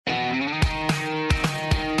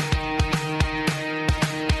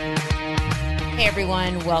Hey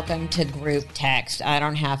everyone, welcome to Group Text. I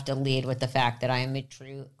don't have to lead with the fact that I am a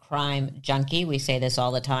true crime junkie. We say this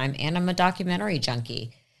all the time, and I'm a documentary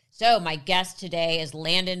junkie. So my guest today is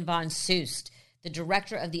Landon von Soest, the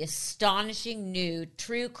director of the astonishing new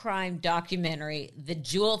true crime documentary, The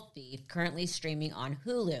Jewel Thief, currently streaming on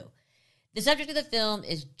Hulu. The subject of the film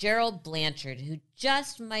is Gerald Blanchard, who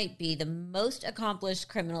just might be the most accomplished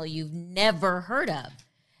criminal you've never heard of.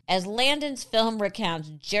 As Landon's film recounts,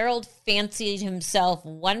 Gerald fancied himself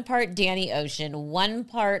one part Danny Ocean, one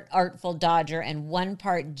part Artful Dodger, and one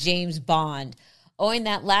part James Bond, owing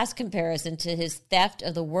that last comparison to his theft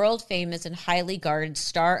of the world-famous and highly guarded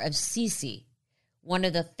Star of Sisi, one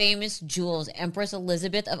of the famous jewels Empress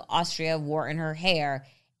Elizabeth of Austria wore in her hair,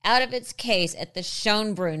 out of its case at the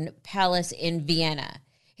Schönbrunn Palace in Vienna.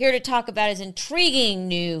 Here to talk about his intriguing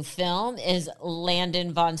new film is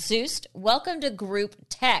Landon von Soest. Welcome to Group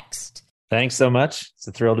Text. Thanks so much. It's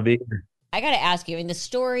a thrill to be here. I got to ask you, the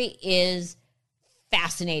story is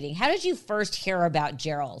fascinating. How did you first hear about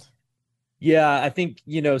Gerald? Yeah, I think,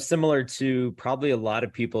 similar to probably a lot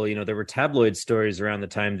of people, there were tabloid stories around the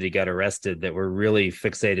time that he got arrested that were really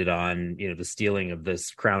fixated on, the stealing of this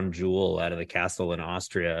crown jewel out of the castle in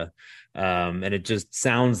Austria. And it just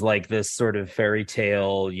sounds like this sort of fairy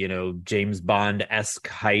tale, James Bond-esque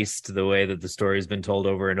heist, the way that the story's been told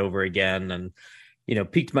over and over again,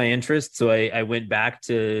 and, piqued my interest. So I went back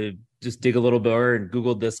to just dig a little more and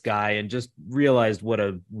Googled this guy and just realized what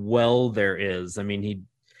a well there is. I mean, he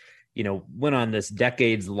went on this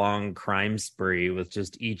decades-long crime spree with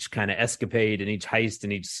just each kind of escapade and each heist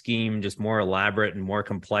and each scheme just more elaborate and more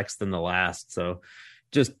complex than the last. So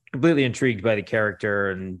just completely intrigued by the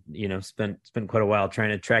character and, spent quite a while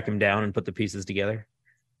trying to track him down and put the pieces together.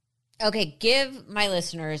 Okay, give my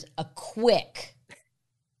listeners a quick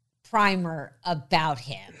primer about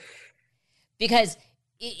him. Because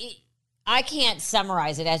I can't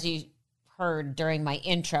summarize it as you heard during my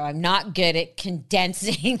intro. I'm not good at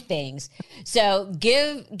condensing things. So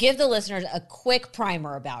give the listeners a quick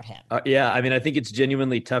primer about him. Yeah, I mean, I think it's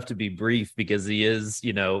genuinely tough to be brief because he is,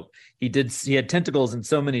 he had tentacles in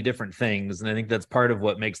so many different things. And I think that's part of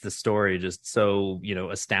what makes the story just so,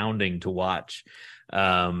 astounding to watch.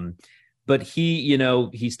 But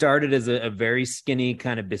he started as a very skinny,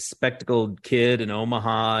 kind of bespectacled kid in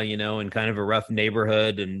Omaha, in kind of a rough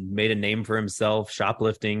neighborhood, and made a name for himself,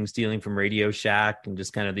 shoplifting, stealing from Radio Shack, and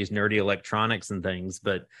just kind of these nerdy electronics and things.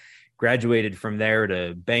 But graduated from there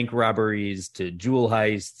to bank robberies, to jewel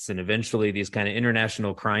heists, and eventually these kind of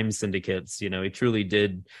international crime syndicates. He truly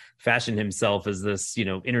did fashion himself as this,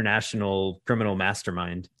 international criminal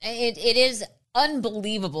mastermind. It is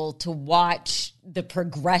unbelievable to watch the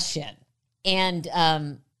progression and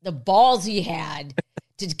the balls he had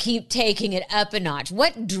to keep taking it up a notch.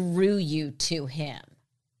 What drew you to him?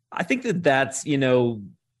 I think that's,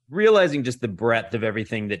 realizing just the breadth of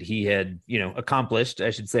everything that he had, accomplished, I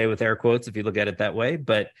should say, with air quotes, if you look at it that way.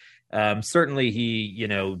 But certainly he,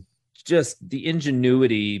 just the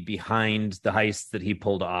ingenuity behind the heists that he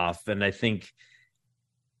pulled off. And I think,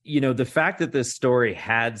 the fact that this story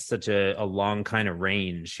had such a long kind of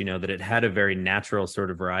range, that it had a very natural sort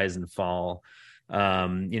of rise and fall,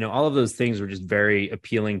 all of those things were just very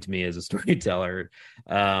appealing to me as a storyteller.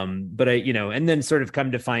 But and then sort of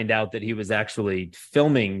come to find out that he was actually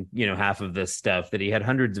filming, half of this stuff, that he had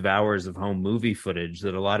hundreds of hours of home movie footage,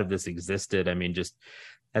 that a lot of this existed. I mean, just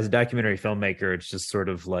as a documentary filmmaker, it's just sort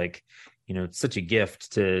of like, it's such a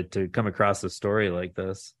gift to come across a story like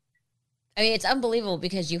this. I mean, it's unbelievable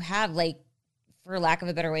because you have, for lack of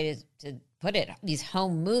a better way to put it, these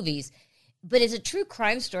home movies. But it's a true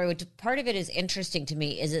crime story, which part of it is interesting to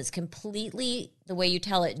me, is it's completely, the way you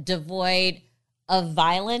tell it, devoid of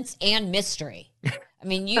violence and mystery. I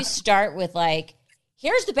mean, you start with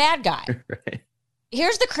here's the bad guy. Right.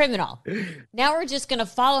 Here's the criminal. Now we're just going to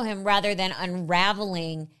follow him rather than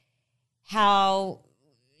unraveling how,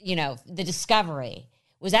 the discovery.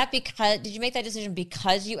 Was that did you make that decision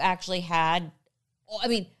because you actually had,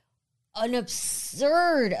 an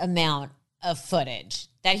absurd amount of footage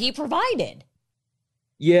that he provided?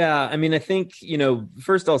 Yeah, I mean, I think,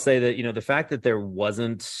 first I'll say that, the fact that there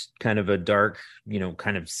wasn't kind of a dark,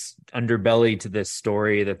 kind of underbelly to this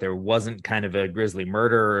story, that there wasn't kind of a grisly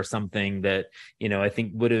murder or something that, I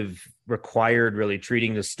think would have required really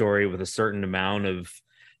treating the story with a certain amount of,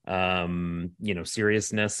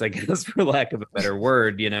 seriousness, I guess, for lack of a better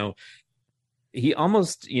word. He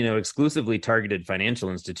almost, exclusively targeted financial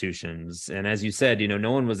institutions. And as you said,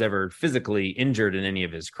 no one was ever physically injured in any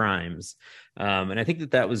of his crimes. And I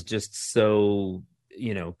think that was just so,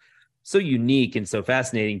 so unique and so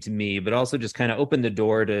fascinating to me, but also just kind of opened the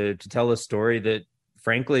door to tell a story that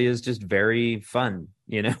frankly is just very fun,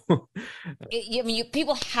 you know. I mean,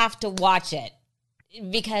 people have to watch it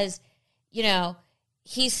because, you know,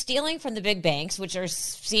 he's stealing from the big banks, which are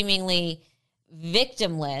seemingly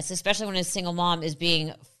victimless, especially when his single mom is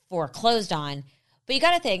being foreclosed on. But you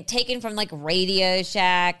got to think, taken from like Radio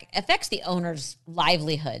Shack affects the owner's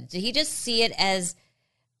livelihood. Did he just see it as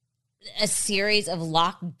a series of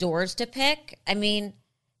locked doors to pick? I mean,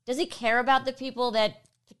 does he care about the people that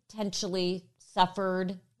potentially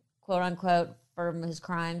suffered, quote unquote, from his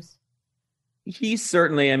crimes? He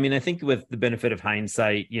certainly, I mean, I think with the benefit of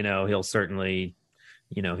hindsight, you know, he'll certainly,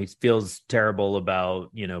 you know, he feels terrible about,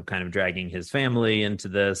 you know, kind of dragging his family into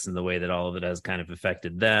this and the way that all of it has kind of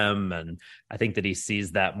affected them. And I think that he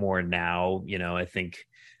sees that more now. You know, I think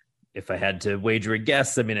if I had to wager a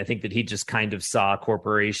guess, I mean, I think that he just kind of saw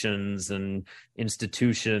corporations and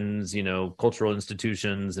institutions, you know, cultural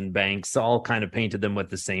institutions and banks all kind of painted them with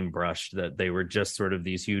the same brush, that they were just sort of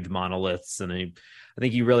these huge monoliths. And I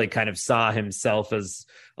think he really kind of saw himself as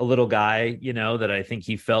a little guy, you know, that I think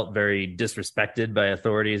he felt very disrespected by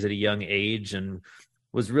authorities at a young age, and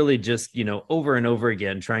was really just, you know, over and over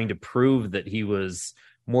again trying to prove that he was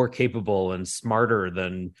more capable and smarter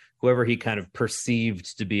than whoever he kind of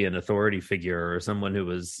perceived to be an authority figure or someone who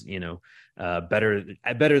was, you know, better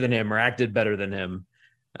than him or acted better than him.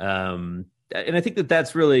 And I think that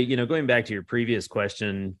that's really, you know, going back to your previous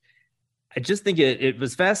question, I just think it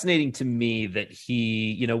was fascinating to me that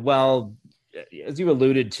he, you know, well, as you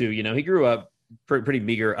alluded to, you know, he grew up pretty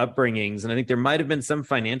meager upbringings. And I think there might have been some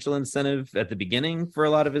financial incentive at the beginning for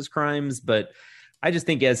a lot of his crimes, but I just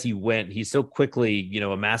think as he went, he so quickly, you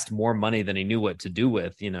know, amassed more money than he knew what to do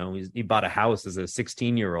with. You know, he bought a house as a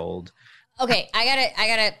 16-year-old. Okay, I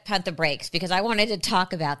gotta punt the brakes because I wanted to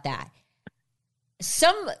talk about that.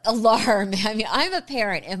 Some alarm. I mean, I'm a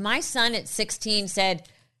parent. If my son at 16 said,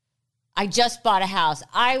 I just bought a house,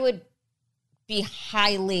 I would be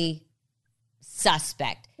highly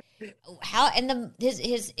suspect. How and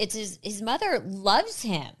his mother loves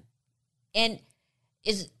him and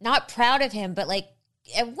is not proud of him, but like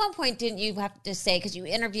at one point didn't you have to say, because you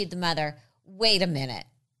interviewed the mother, wait a minute,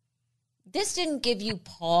 this didn't give you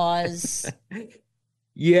pause?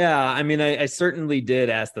 Yeah, I mean, I certainly did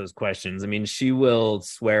ask those questions. I mean, she will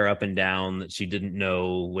swear up and down that she didn't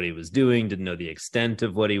know what he was doing, didn't know the extent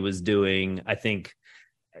of what he was doing. I think,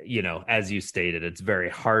 you know, as you stated, it's very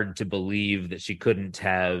hard to believe that she couldn't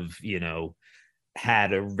have, you know,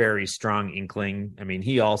 had a very strong inkling. I mean,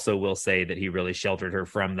 he also will say that he really sheltered her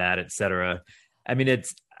from that, et cetera. I mean,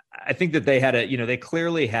 I think that they had a, you know, they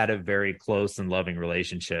clearly had a very close and loving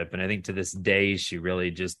relationship. And I think to this day, she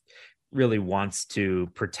really wants to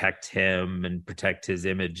protect him and protect his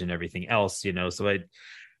image and everything else, you know? So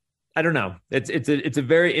I don't know. It's a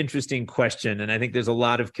very interesting question. And I think there's a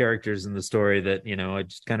lot of characters in the story that, you know, I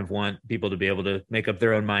just kind of want people to be able to make up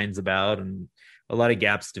their own minds about, and a lot of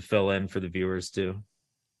gaps to fill in for the viewers too.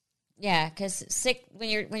 Yeah, because when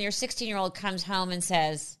your 16-year-old comes home and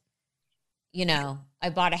says, you know, I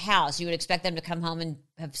bought a house, you would expect them to come home and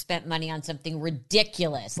have spent money on something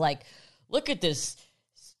ridiculous, like, look at this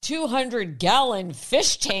 200-gallon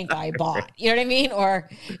fish tank I bought. You know what I mean? Or,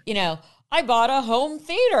 you know, I bought a home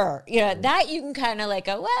theater. You know, that you can kind of like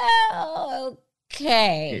go, well,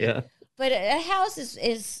 okay. Yeah. But a house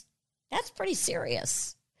is that's pretty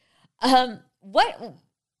serious. What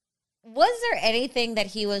was there anything that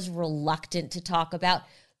he was reluctant to talk about?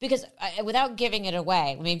 Because without giving it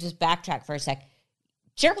away, let me just backtrack for a sec.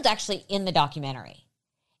 Gerald actually in the documentary,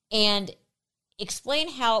 and explain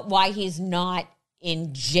why he's not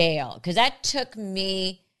in jail, because that took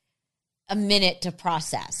me a minute to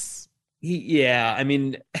process. Yeah, I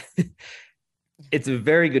mean, it's a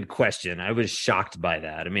very good question. I was shocked by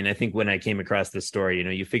that. I mean, I think when I came across this story, you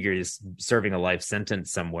know, you figure he's serving a life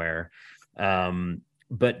sentence somewhere.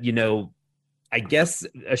 But, you know, I guess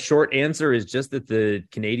a short answer is just that the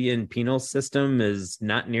Canadian penal system is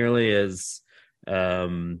not nearly as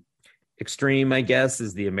extreme, I guess,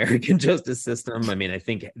 as the American justice system. I mean, I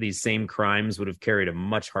think these same crimes would have carried a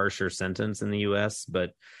much harsher sentence in the US,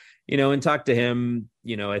 but, you know, and talk to him,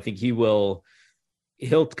 you know, I think he'll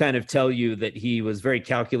kind of tell you that he was very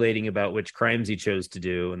calculating about which crimes he chose to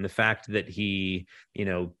do. And the fact that he, you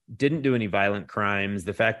know, didn't do any violent crimes,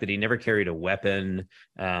 the fact that he never carried a weapon,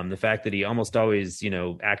 the fact that he almost always, you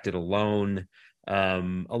know, acted alone. A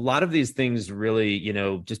lot of these things really, you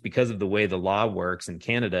know, just because of the way the law works in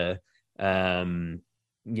Canada,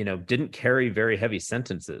 you know, didn't carry very heavy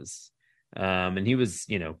sentences. And he was,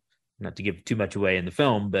 you know, not to give too much away in the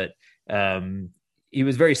film, but he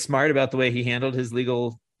was very smart about the way he handled his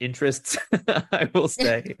legal interests, I will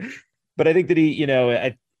say. But I think that he, you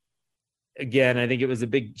know, again, I think it was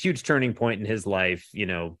a huge turning point in his life,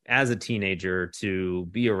 as a teenager, to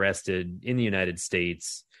be arrested in the United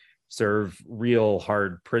States, serve real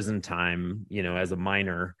hard prison time, as a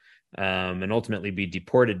minor, and ultimately be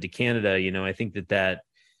deported to Canada. I think that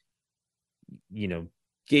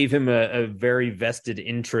gave him a very vested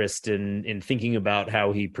interest in thinking about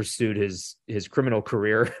how he pursued his criminal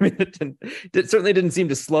career. I mean, it certainly didn't seem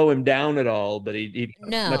to slow him down at all, but he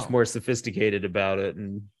much No. more sophisticated about it.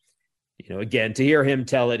 And again, to hear him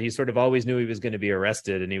tell it, he sort of always knew he was going to be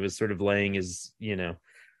arrested, and he was sort of playing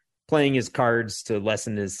his cards to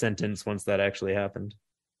lessen his sentence once that actually happened.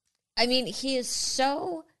 I mean, he is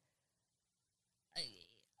so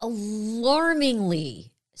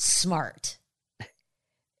alarmingly smart.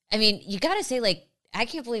 I mean, you got to say, like, I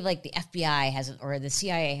can't believe, like, the FBI hasn't, or the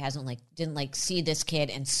CIA hasn't, like, didn't, like, see this kid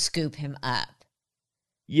and scoop him up.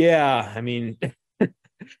 Yeah, I mean,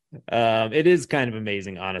 it is kind of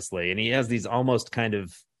amazing, honestly. And he has these almost kind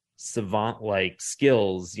of savant-like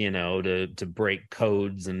skills, to break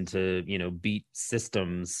codes and to, beat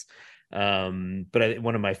systems. But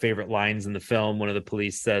one of my favorite lines in the film, one of the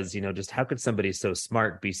police says, just how could somebody so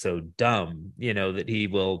smart be so dumb, that he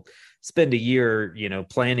will spend a year,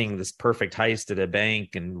 planning this perfect heist at a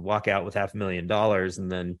bank and walk out with $500,000.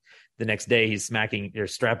 And then the next day he's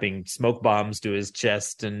strapping smoke bombs to his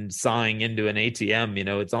chest and sawing into an ATM.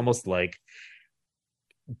 It's almost like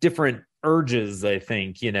different urges, I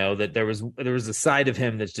think, that there was a side of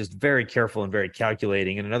him that's just very careful and very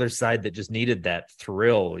calculating, and another side that just needed that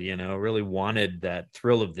thrill, really wanted that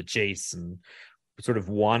thrill of the chase and sort of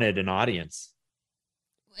wanted an audience.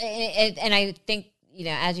 And I think,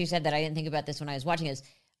 as you said that, I didn't think about this when I was watching this.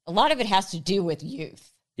 A lot of it has to do with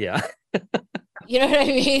youth. Yeah. You know what I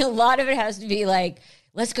mean? A lot of it has to be like,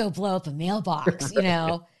 let's go blow up a mailbox,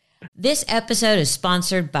 This episode is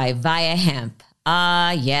sponsored by Via Hemp.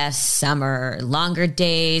 Ah, yes, summer, longer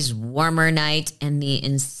days, warmer nights, and the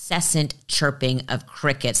incessant chirping of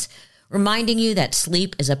crickets, reminding you that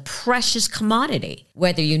sleep is a precious commodity.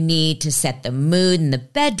 Whether you need to set the mood in the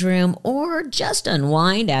bedroom or just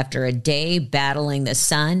unwind after a day battling the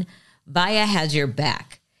sun, Via has your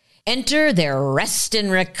back. Enter their Rest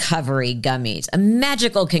and Recovery Gummies, a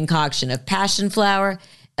magical concoction of passion flower,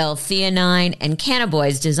 L-theanine, and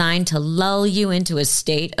cannabinoids designed to lull you into a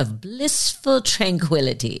state of blissful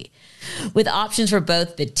tranquility. With options for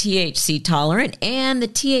both the THC tolerant and the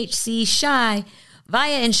THC shy,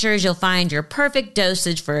 Via ensures you'll find your perfect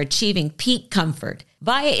dosage for achieving peak comfort.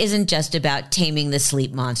 Via isn't just about taming the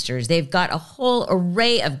sleep monsters. They've got a whole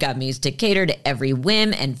array of gummies to cater to every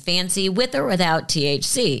whim and fancy with or without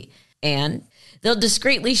THC. And they'll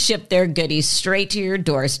discreetly ship their goodies straight to your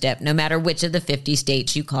doorstep, no matter which of the 50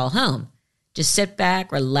 states you call home. Just sit back,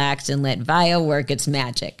 relax, and let Via work its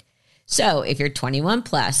magic. So if you're 21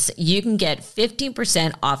 plus, you can get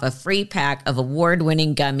 15% off a free pack of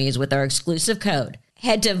award-winning gummies with our exclusive code.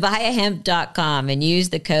 Head to viahemp.com and use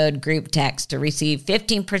the code GROUPTEXT to receive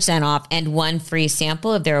 15% off and one free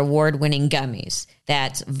sample of their award-winning gummies.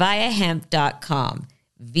 That's viahemp.com.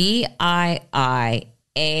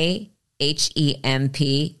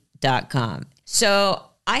 VIIAHEMP.com. So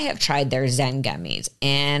I have tried their Zen gummies,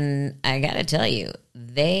 and I gotta tell you,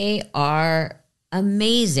 they are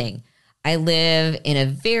amazing. I live in a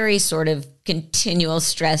very sort of continual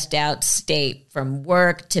stressed out state, from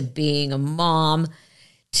work to being a mom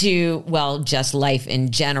to, well, just life in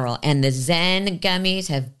general. And the Zen gummies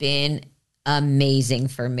have been amazing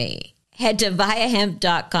for me. Head to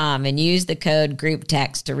viahemp.com and use the code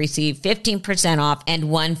GROUPTEXT to receive 15% off and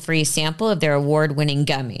one free sample of their award-winning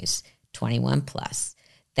gummies, 21 plus.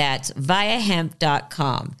 That's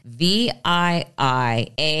viahemp.com,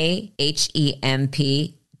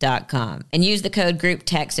 VIIAHEMP.com. And use the code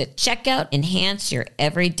GROUPTEXT at checkout. Enhance your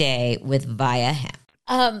everyday with Via Hemp.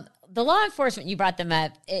 The law enforcement, you brought them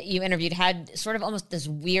up, you interviewed, had sort of almost this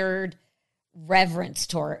weird reverence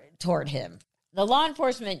toward him. The law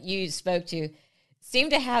enforcement you spoke to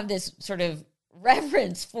seemed to have this sort of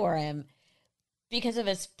reverence for him because of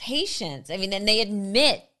his patience. I mean, and they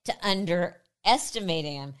admit to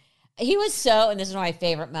underestimating him. He was so, and this is one of my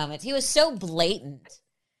favorite moments, he was so blatant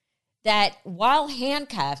that while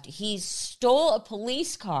handcuffed, he stole a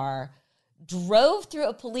police car, drove through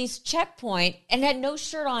a police checkpoint, and had no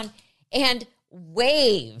shirt on, and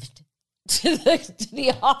waved to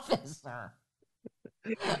the officer.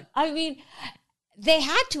 I mean, they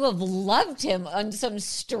had to have loved him in some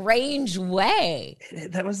strange way.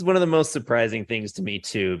 That was one of the most surprising things to me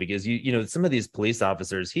too, because some of these police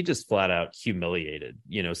officers, he just flat out humiliated.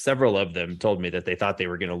 Several of them told me that they thought they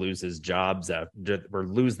were going to lose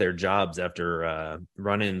their jobs after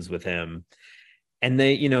run-ins with him. And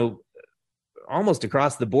they, almost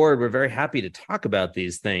across the board were very happy to talk about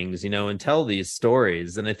these things, and tell these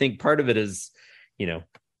stories. And I think part of it is, you know,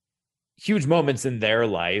 huge moments in their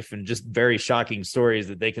life and just very shocking stories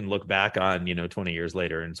that they can look back on, 20 years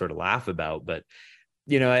later and sort of laugh about. But,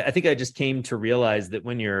 I think I just came to realize that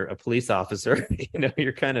when you're a police officer,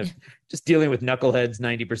 you're kind of just dealing with knuckleheads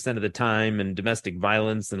 90% of the time, and domestic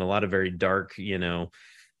violence and a lot of very dark,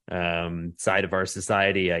 side of our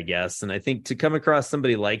society, I guess. And I think to come across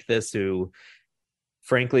somebody like this who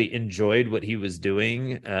frankly enjoyed what he was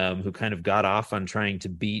doing, who kind of got off on trying to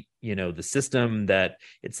beat, the system, that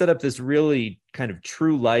it set up this really kind of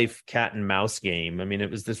true life cat and mouse game. I mean,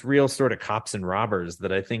 it was this real sort of cops and robbers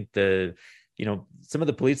that I think some of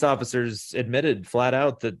the police officers admitted flat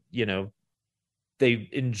out that, they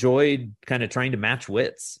enjoyed kind of trying to match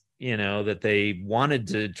wits, that they wanted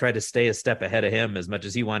to try to stay a step ahead of him as much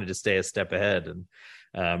as he wanted to stay a step ahead.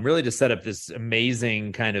 And really to set up this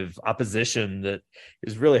amazing kind of opposition that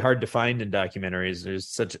is really hard to find in documentaries. There's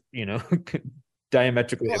such,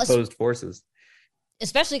 diametrically opposed forces.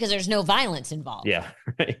 Especially because there's no violence involved. Yeah,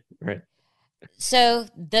 right. So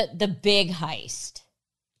the big heist,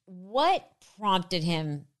 what prompted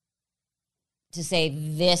him to say,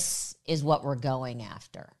 this is what we're going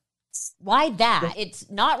after? Why that?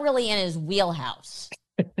 It's not really in his wheelhouse.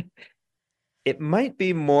 It might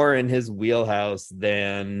be more in his wheelhouse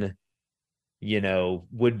than,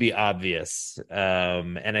 would be obvious.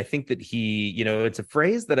 And I think that he, it's a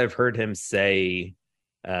phrase that I've heard him say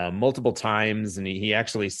multiple times. And he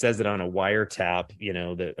actually says it on a wiretap,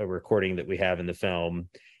 a recording that we have in the film,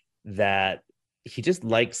 that he just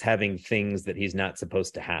likes having things that he's not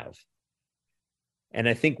supposed to have. And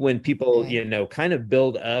I think when people, kind of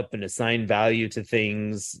build up and assign value to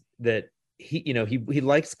things, that he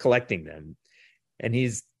likes collecting them. And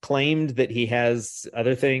he's claimed that he has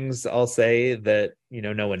other things, I'll say, that,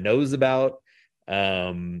 no one knows about.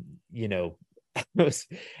 I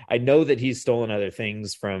know that he's stolen other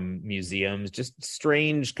things from museums, just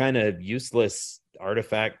strange kind of useless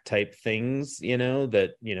artifact type things,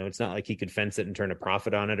 that, it's not like he could fence it and turn a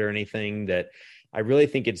profit on it or anything. That I really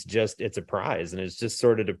think it's a prize, and it's just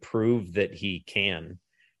sort of to prove that he can.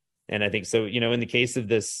 And I think so, in the case of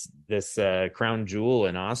this crown jewel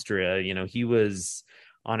in Austria, he was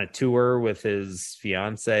on a tour with his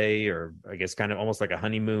fiance, or I guess kind of almost like a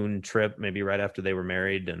honeymoon trip, maybe right after they were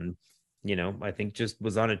married. And, I think just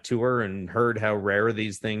was on a tour and heard how rare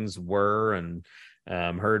these things were, and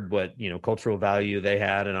heard what, cultural value they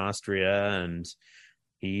had in Austria. And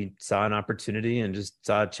he saw an opportunity and just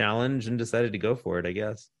saw a challenge and decided to go for it, I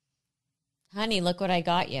guess. Honey, look what I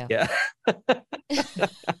got you. Yeah.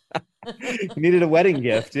 You needed a wedding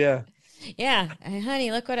gift. Yeah. Yeah.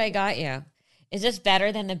 Honey, look what I got you. Is this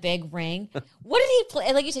better than the big ring? What did he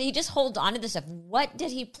play? Like you said, he just holds on to this stuff. What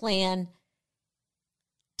did he plan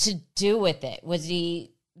to do with it? Was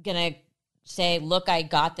he going to say, look, I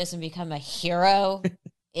got this, and become a hero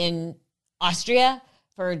in Austria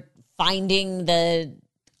for finding the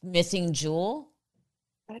missing jewel?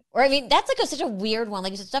 Or, I mean, that's like such a weird one.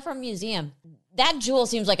 Like, it's stuff from a museum. That jewel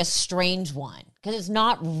seems like a strange one because it's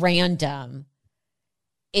not random.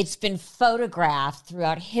 It's been photographed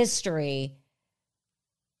throughout history.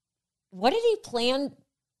 What did he plan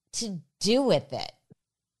to do with it?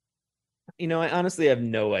 I honestly have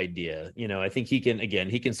no idea. I think he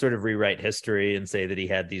can sort of rewrite history and say that he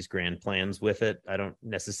had these grand plans with it. I don't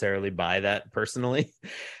necessarily buy that personally.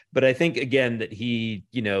 But I think, again, that he,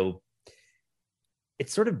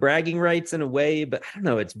 it's sort of bragging rights in a way, but I don't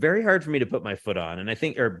know. It's very hard for me to put my foot on. And I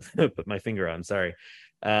think, or put my finger on, sorry.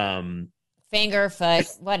 Finger, foot,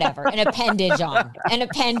 whatever. An appendage on. An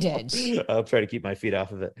appendage. I'll try to keep my feet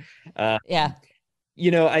off of it. Yeah.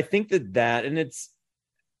 I think that, and it's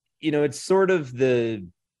sort of to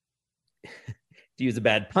use a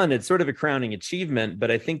bad pun, it's sort of a crowning achievement,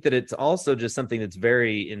 but I think that it's also just something that's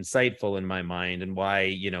very insightful in my mind, and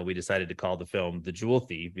why, we decided to call the film The Jewel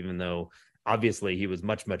Thief, even though obviously he was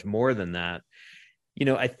much, much more than that.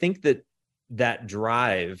 I think that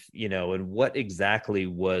drive, and what exactly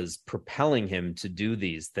was propelling him to do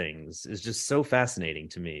these things is just so fascinating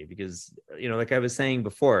to me, because, like I was saying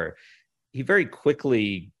before, he very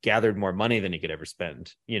quickly gathered more money than he could ever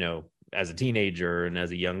spend, as a teenager and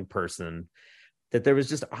as a young person, that there was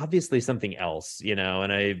just obviously something else,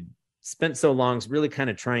 and I spent so long really kind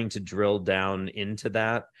of trying to drill down into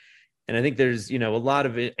that. And I think there's, a lot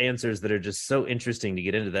of answers that are just so interesting to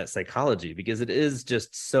get into that psychology, because it is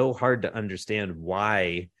just so hard to understand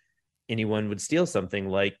why anyone would steal something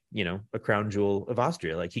like, a crown jewel of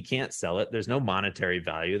Austria. Like, he can't sell it. There's no monetary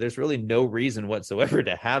value. There's really no reason whatsoever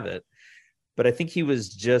to have it. But I think he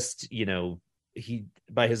was just, he,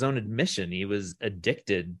 by his own admission, he was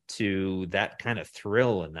addicted to that kind of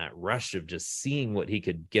thrill and that rush of just seeing what he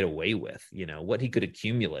could get away with, what he could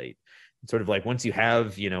accumulate. Sort of like once you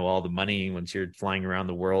have, all the money, once you're flying around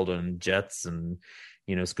the world on jets and,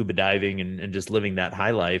 scuba diving and just living that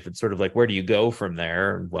high life, it's sort of like, where do you go from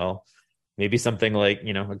there? Well, maybe something like,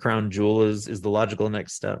 a crown jewel is the logical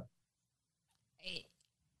next step.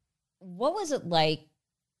 What was it like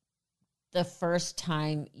the first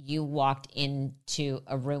time you walked into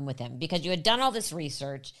a room with him? Because you had done all this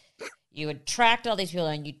research, you had tracked all these people,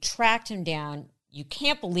 and you tracked him down. You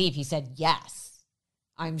can't believe he said, yes,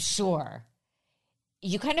 I'm sure.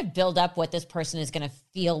 You kind of build up what this person is going to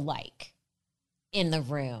feel like in the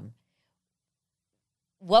room.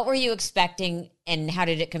 What were you expecting, and how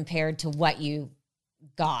did it compare to what you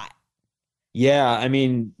got? Yeah, I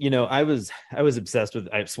mean, I was obsessed with,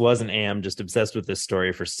 I was and am just obsessed with this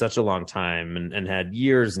story for such a long time, and had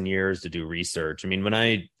years and years to do research. I mean,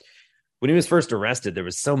 when he was first arrested, there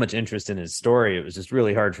was so much interest in his story. It was just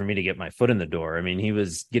really hard for me to get my foot in the door. I mean, he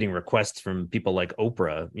was getting requests from people like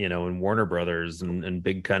Oprah, and Warner Brothers and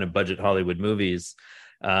big kind of budget Hollywood movies.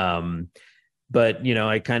 But,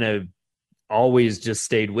 I kind of always just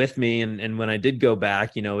stayed with me. And when I did go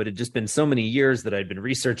back, it had just been so many years that I'd been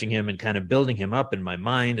researching him and kind of building him up in my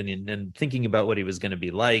mind and thinking about what he was going to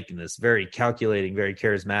be like, and this very calculating, very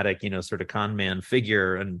charismatic, sort of con man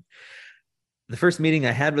figure. And the first meeting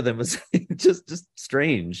I had with him was just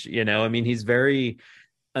strange. I mean, he's very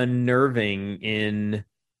unnerving in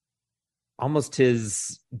almost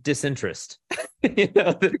his disinterest.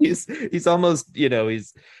 That he's almost,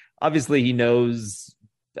 he's obviously, he knows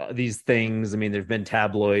these things. I mean, there've been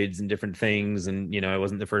tabloids and different things, and I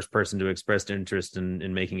wasn't the first person to express interest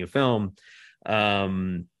in making a film.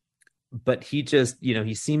 But he just,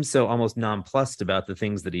 he seems so almost nonplussed about the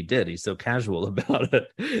things that he did. He's so casual about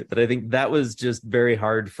it that I think that was just very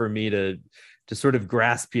hard for me to sort of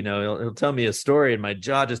grasp. He'll tell me a story and my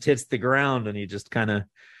jaw just hits the ground, and he just kind of,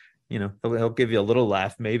 he'll give you a little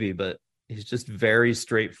laugh maybe, but he's just very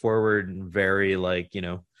straightforward and very like,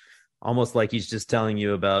 almost like he's just telling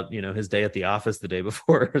you about, his day at the office the day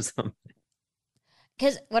before or something.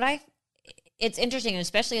 Because it's interesting,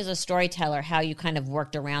 especially as a storyteller, how you kind of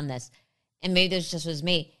worked around this. And maybe this just was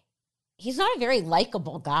me. He's not a very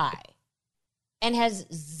likable guy and has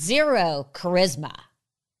zero charisma.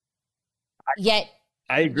 Yet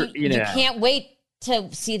I agree. You can't wait to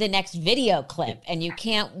see the next video clip, and you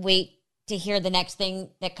can't wait to hear the next thing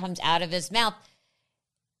that comes out of his mouth.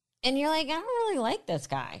 And you're like, I don't really like this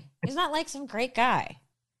guy. He's not like some great guy.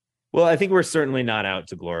 Well, I think we're certainly not out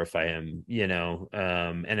to glorify him,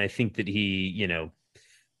 and I think that he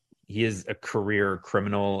is a career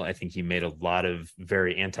criminal. I think he made a lot of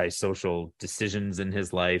very antisocial decisions in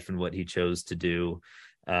his life and what he chose to do.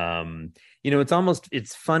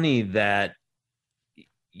 It's funny that,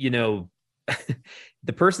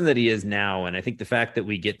 the person that he is now, and I think the fact that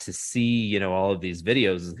we get to see, all of these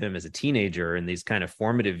videos of him as a teenager in these kind of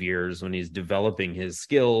formative years when he's developing his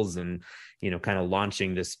skills and, kind of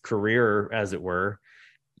launching this career, as it were,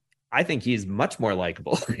 I think he's much more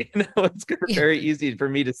likable. It's very easy for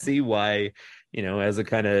me to see why, as a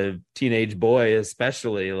kind of teenage boy,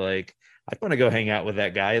 especially, like, I want to go hang out with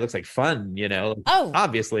that guy. He looks like fun,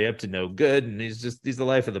 obviously up to no good. And he's the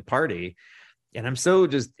life of the party. And I'm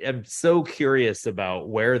so curious about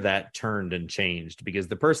where that turned and changed, because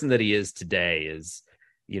the person that he is today is,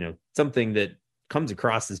 something that comes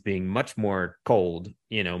across as being much more cold,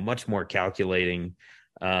 much more calculating.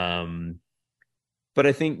 But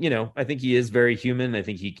I think he is very human. I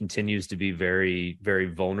think he continues to be very,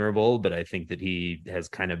 very vulnerable, but I think that he has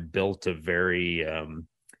kind of built a very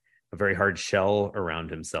hard shell around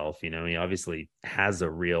himself. He obviously has a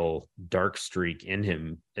real dark streak in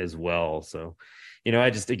him as well. So,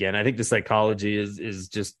 I think the psychology is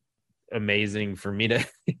just amazing for me to,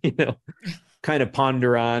 kind of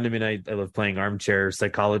ponder on. I mean, I love playing armchair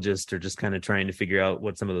psychologist or just kind of trying to figure out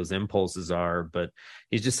what some of those impulses are, but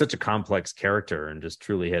he's just such a complex character and just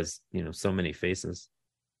truly has, so many faces.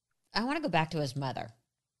 I want to go back to his mother.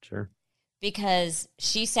 Sure. Because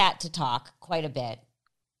she sat to talk quite a bit.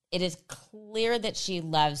 It is clear that she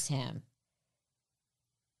loves him,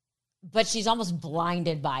 but she's almost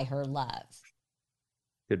blinded by her love.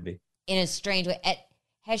 Could be. In a strange way.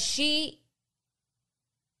 Has she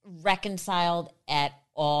reconciled at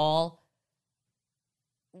all?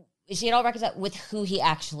 Is she at all reconciled with who he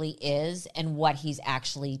actually is and what he's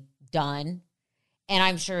actually done? And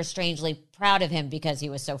I'm sure strangely proud of him because he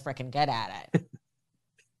was so freaking good at it.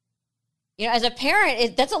 As a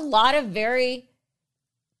parent, that's a lot of very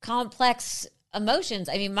complex emotions.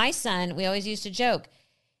 I mean, my son, we always used to joke,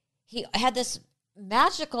 he had this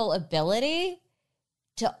magical ability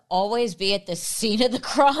to always be at the scene of the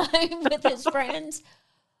crime with his friends,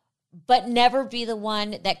 but never be the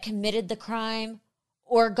one that committed the crime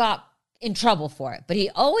or got in trouble for it. But he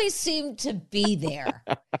always seemed to be there.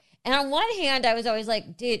 And on one hand, I was always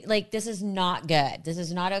like, dude, like, this is not good. This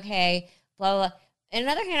is not okay. Blah, blah. And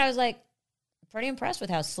on the other hand, I was like, pretty impressed with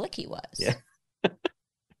how slick he was. Yeah.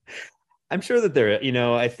 I'm sure that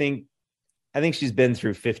I think she's been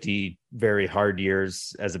through 50 very hard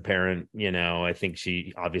years as a parent. I think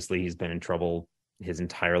he's been in trouble his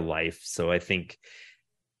entire life. So I think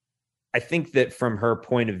that from her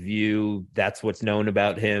point of view, that's what's known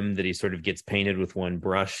about him, that he sort of gets painted with one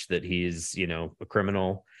brush, that he's, a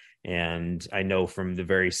criminal. And I know from the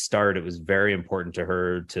very start, it was very important to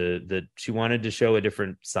her that she wanted to show a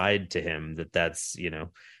different side to him, that's,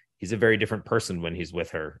 he's a very different person when he's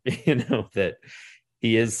with her, that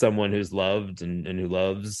he is someone who's loved and who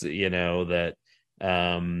loves, that,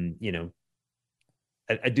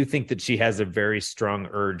 I do think that she has a very strong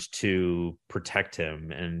urge to protect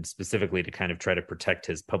him, and specifically to kind of try to protect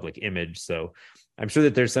his public image. So I'm sure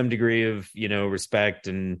that there's some degree of, respect,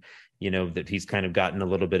 and, that he's kind of gotten a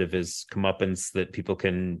little bit of his comeuppance, that people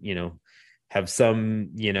can, have some,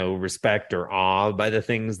 respect or awe by the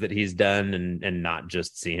things that he's done, and not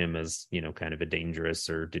just see him as, kind of a dangerous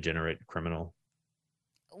or degenerate criminal.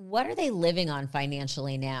 What are they living on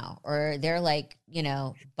financially now? Or they're like,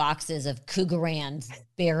 boxes of Cougarans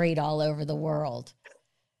buried all over the world.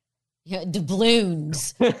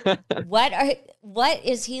 Doubloons. What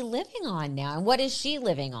is he living on now? And what is she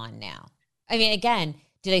living on now? I mean, again,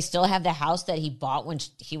 do they still have the house that he bought when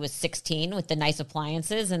he was 16 with the nice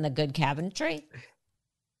appliances and the good cabinetry?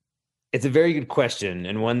 It's a very good question,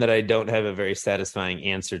 and one that I don't have a very satisfying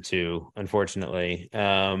answer to, unfortunately.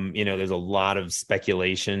 There's a lot of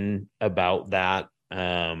speculation about that.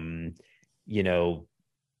 Again,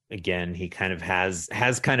 he kind of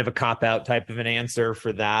has kind of a cop-out type of an answer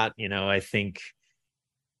for that. I think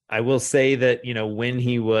I will say that, when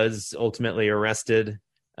he was ultimately arrested,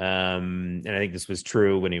 and I think this was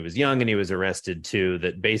true when he was young and he was arrested too,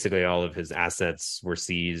 that basically all of his assets were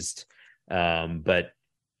seized. But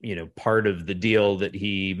part of the deal that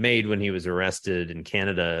he made when he was arrested in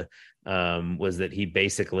Canada was that he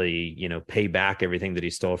basically, pay back everything that he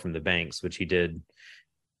stole from the banks, which he did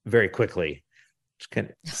very quickly, which kind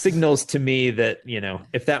of signals to me that,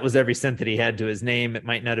 if that was every cent that he had to his name, it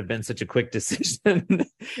might not have been such a quick decision.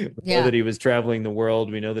 We know that he was traveling the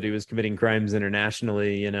world. We know that he was committing crimes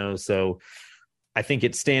internationally, so I think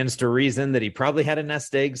it stands to reason that he probably had a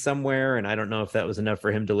nest egg somewhere, and I don't know if that was enough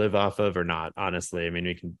for him to live off of or not, honestly. I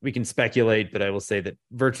mean, we can speculate, but I will say that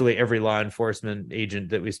virtually every law enforcement agent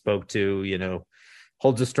that we spoke to,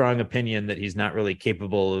 holds a strong opinion that he's not really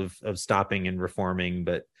capable of stopping and reforming.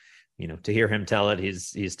 But, to hear him tell it,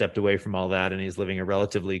 he's stepped away from all that, and he's living a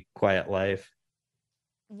relatively quiet life.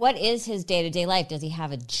 What is his day-to-day life? Does he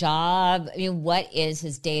have a job? I mean, what is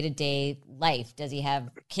his day-to-day life? Does he have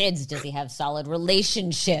kids? Does he have solid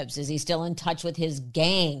relationships? Is he still in touch with his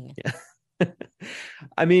gang? Yeah.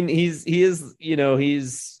 I mean, he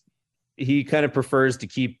kind of prefers to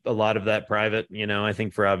keep a lot of that private, I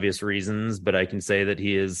think for obvious reasons, but I can say that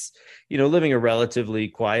he is, living a relatively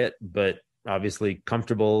quiet, but obviously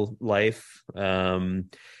comfortable life.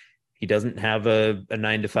 He doesn't have a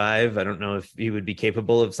 9 to 5. I don't know if he would be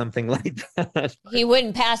capable of something like that. He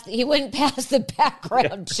wouldn't pass the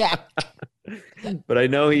background check. But I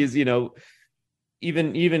know he's,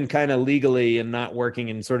 even kind of legally and not working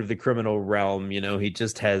in sort of the criminal realm, he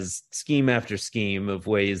just has scheme after scheme of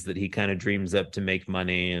ways that he kind of dreams up to make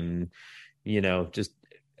money, and, just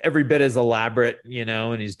every bit as elaborate,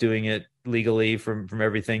 and he's doing it legally from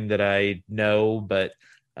everything that I know. But,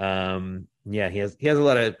 yeah, he has a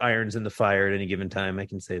lot of irons in the fire at any given time. I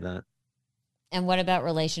can say that. And what about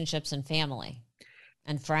relationships and family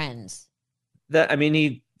and friends?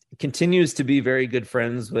 He continues to be very good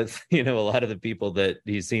friends with, a lot of the people that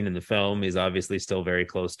he's seen in the film. He's obviously still very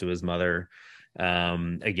close to his mother.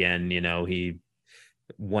 Again,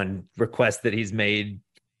 one request that he's made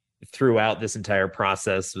throughout this entire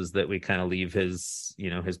process was that we kind of leave his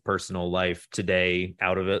personal life today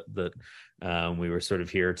out of it, that we were sort of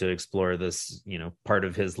here to explore this, part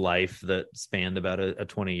of his life that spanned about a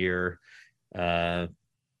 20-year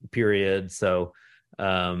period. So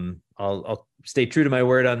I'll stay true to my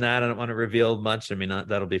word on that. I don't want to reveal much. I mean,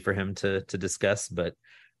 that'll be for him to discuss, but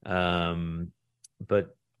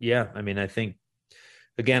yeah, I think,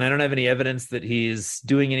 again, I don't have any evidence that he's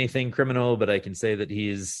doing anything criminal, but I can say that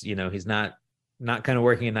he's not kind of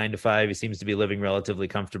working a 9 to 5. He seems to be living relatively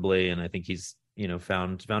comfortably. And I think he's,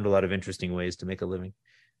 found a lot of interesting ways to make a living.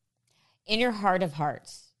 In your heart of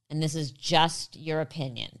hearts, and this is just your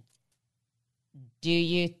opinion, do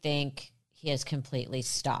you think he has completely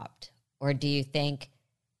stopped? Or do you think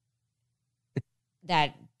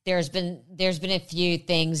that there's been a few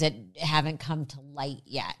things that haven't come to light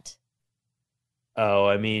yet? Oh,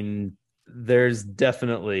 I mean, there's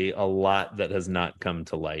definitely a lot that has not come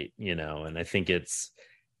to light, and I think it's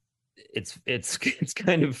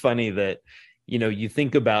kind of funny that, you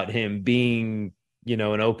think about him being,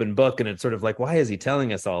 an open book, and it's sort of like, why is he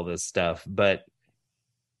telling us all this stuff? But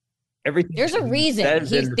everything There's a that he reason.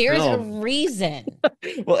 says in the There's a film, reason.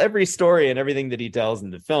 well, every story and everything that he tells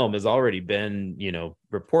in the film has already been,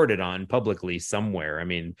 reported on publicly somewhere. I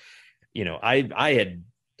mean,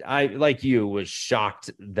 I like you was shocked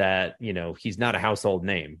that, he's not a household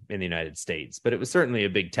name in the United States, but it was certainly a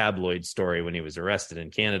big tabloid story when he was arrested in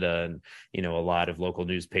Canada. And, a lot of local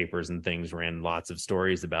newspapers and things ran lots of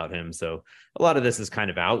stories about him. So a lot of this is kind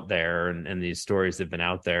of out there, and these stories have been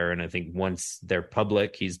out there. And I think once they're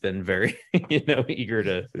public, he's been very, eager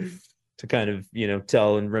to kind of,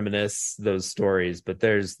 tell and reminisce those stories. But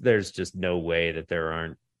there's just no way that there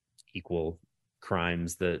aren't equal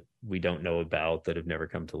crimes that we don't know about that have never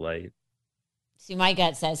come to light. See, my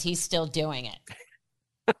gut says he's still doing it.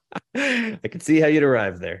 I can see how you'd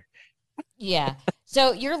arrive there. Yeah.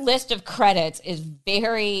 So your list of credits is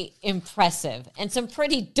very impressive and some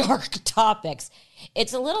pretty dark topics.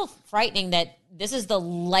 It's a little frightening that this is the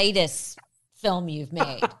lightest film you've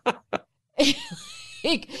made.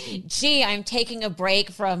 Gee, I'm taking a break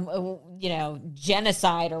from,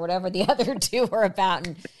 genocide or whatever the other two are about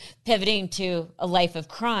and pivoting to a life of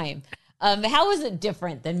crime. How is it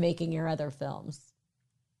different than making your other films?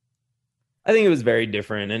 I think it was very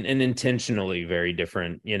different and intentionally very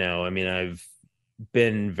different. I mean, I've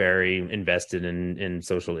been very invested in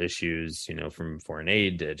social issues, from foreign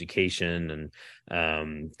aid to education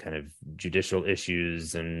and kind of judicial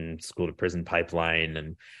issues and school to prison pipeline,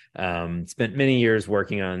 and spent many years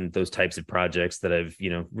working on those types of projects that I've,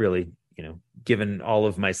 really, given all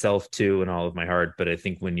of myself to and all of my heart. But I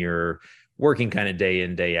think when you're working kind of day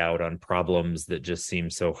in, day out on problems that just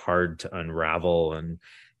seem so hard to unravel, and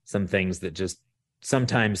some things that just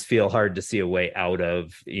sometimes feel hard to see a way out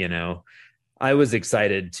of, I was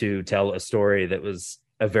excited to tell a story that was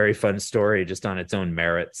a very fun story just on its own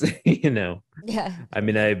merits. Yeah. I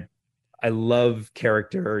mean, I love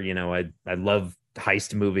character, I love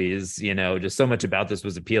heist movies, just so much about this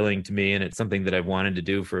was appealing to me, and it's something that I've wanted to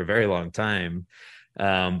do for a very long time.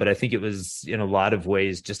 But I think it was in a lot of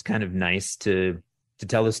ways just kind of nice to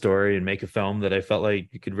tell a story and make a film that I felt like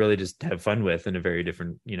you could really just have fun with in a very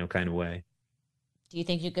different, kind of way. Do you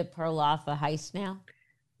think you could pull off a heist now?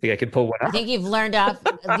 Think I could pull one off? Do you think you've learned up?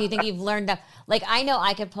 Do you think you've learned up? Like, I know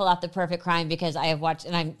I could pull off The Perfect Crime because I have watched,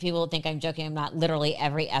 and people think I'm joking, I'm not, literally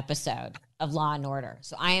every episode of Law and Order.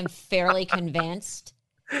 So I am fairly convinced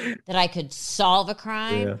that I could solve a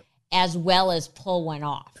crime as well as pull one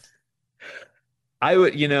off. I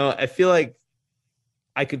would, I feel like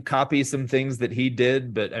I could copy some things that he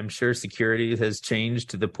did, but I'm sure security has changed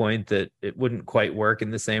to the point that it wouldn't quite work in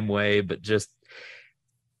the same way. But just,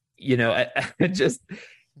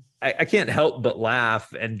 I can't help but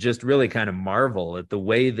laugh and just really kind of marvel at the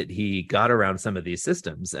way that he got around some of these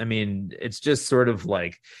systems. I mean, it's just sort of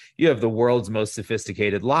like you have the world's most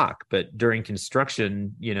sophisticated lock, but during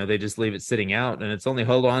construction, they just leave it sitting out, and it's only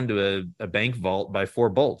held on to a bank vault by 4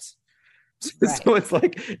 bolts. Right. So it's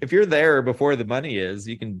like, if you're there before the money is,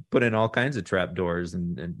 you can put in all kinds of trap doors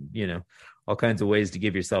and all kinds of ways to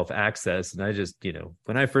give yourself access. And I just,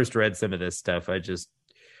 when I first read some of this stuff, I just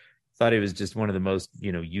thought he was just one of the most,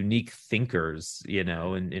 unique thinkers,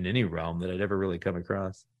 in any realm that I'd ever really come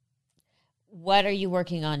across. What are you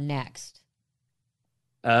working on next?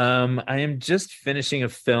 I am just finishing a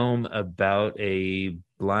film about a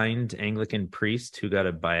blind Anglican priest who got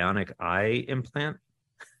a bionic eye implant.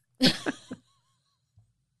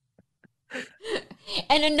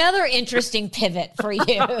 And another interesting pivot for you.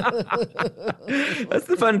 That's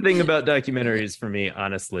the fun thing about documentaries for me,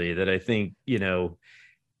 honestly, that I think,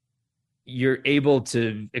 you're able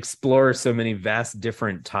to explore so many vast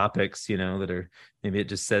different topics, that are, maybe it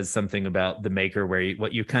just says something about the maker,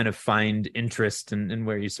 what you kind of find interest and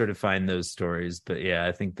where you sort of find those stories. But yeah,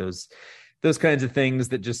 I think those kinds of things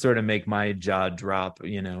that just sort of make my jaw drop,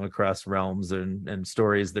 across realms and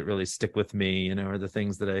stories that really stick with me, are the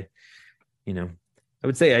things that I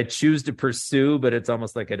would say I choose to pursue, but it's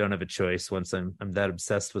almost like I don't have a choice once I'm that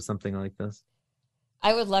obsessed with something like this.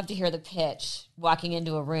 I would love to hear the pitch walking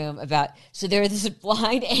into a room about, so there's this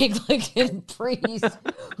blind Anglican priest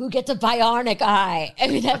who gets a bionic eye. I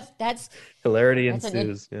mean, that's hilarity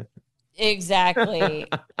ensues. Yeah. Exactly.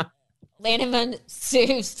 Landon von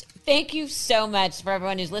Soest, thank you so much. For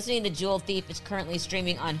everyone who's listening, The Jewel Thief is currently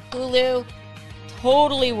streaming on Hulu.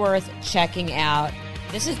 Totally worth checking out.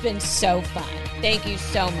 This has been so fun. Thank you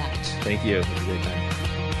so much. Thank you. It was a great time.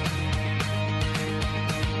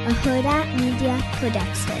 A Huda Media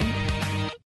Production.